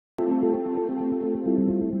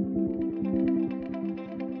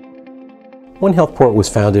OneHealthPort was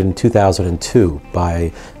founded in 2002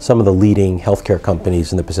 by some of the leading healthcare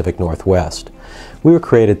companies in the Pacific Northwest. We were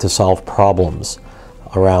created to solve problems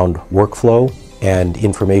around workflow and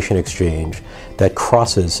information exchange that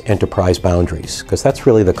crosses enterprise boundaries, because that's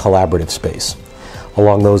really the collaborative space.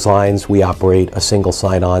 Along those lines, we operate a single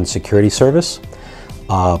sign-on security service,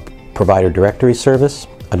 a provider directory service,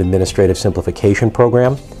 an administrative simplification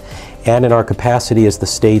program, and in our capacity as the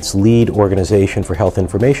state's lead organization for health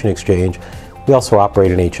information exchange, we also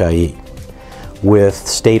operate an HIE. With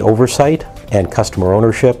state oversight and customer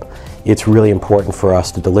ownership, it's really important for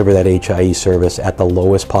us to deliver that HIE service at the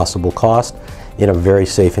lowest possible cost in a very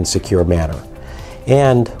safe and secure manner.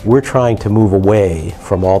 And we're trying to move away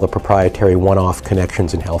from all the proprietary one-off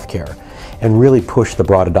connections in healthcare and really push the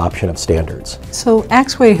broad adoption of standards. So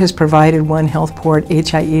Axway has provided OneHealthPort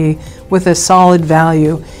HIE with a solid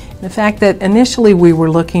value. The fact that initially we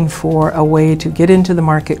were looking for a way to get into the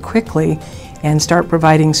market quickly and start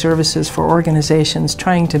providing services for organizations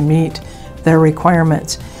trying to meet their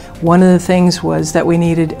requirements. One of the things was that we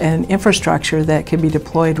needed an infrastructure that could be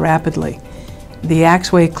deployed rapidly. The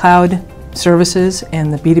Axway cloud services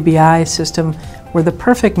and the B2B system were the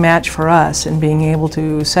perfect match for us in being able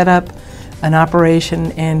to set up an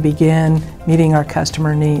operation and begin meeting our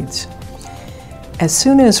customer needs. As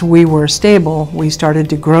soon as we were stable, we started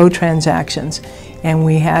to grow transactions, and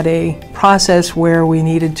we had a process where we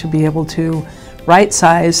needed to be able to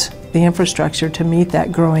right-size the infrastructure to meet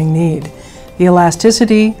that growing need. The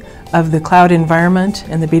elasticity of the cloud environment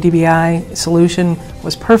and the B2B solution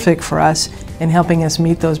was perfect for us in helping us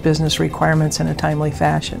meet those business requirements in a timely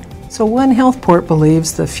fashion. So OneHealthPort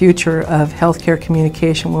believes the future of healthcare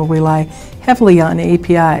communication will rely heavily on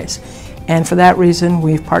APIs. And for that reason,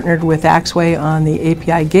 we've partnered with Axway on the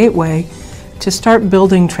API Gateway to start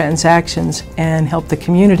building transactions and help the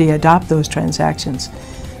community adopt those transactions.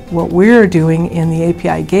 What we're doing in the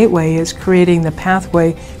API Gateway is creating the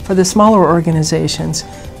pathway for the smaller organizations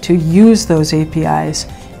to use those APIs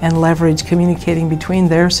and leverage communicating between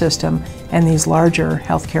their system and these larger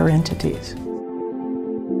healthcare entities.